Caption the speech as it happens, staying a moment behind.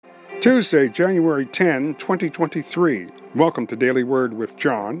Tuesday, January 10, 2023. Welcome to Daily Word with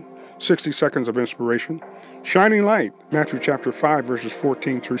John. 60 seconds of inspiration. Shining light, Matthew chapter 5, verses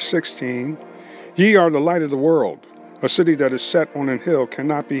 14 through 16. Ye are the light of the world. A city that is set on an hill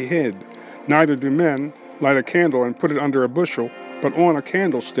cannot be hid. Neither do men light a candle and put it under a bushel, but on a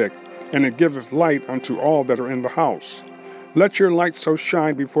candlestick, and it giveth light unto all that are in the house. Let your light so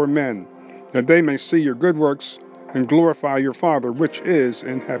shine before men, that they may see your good works and glorify your Father which is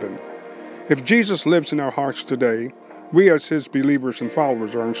in heaven. If Jesus lives in our hearts today, we as his believers and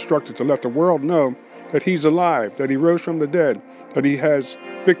followers are instructed to let the world know that he's alive, that he rose from the dead, that he has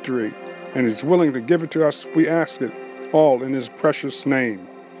victory, and is willing to give it to us. We ask it all in his precious name.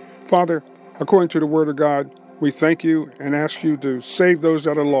 Father, according to the word of God, we thank you and ask you to save those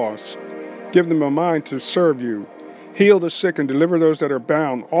that are lost. Give them a mind to serve you. Heal the sick and deliver those that are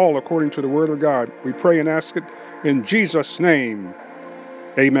bound, all according to the word of God. We pray and ask it in Jesus' name.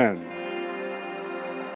 Amen.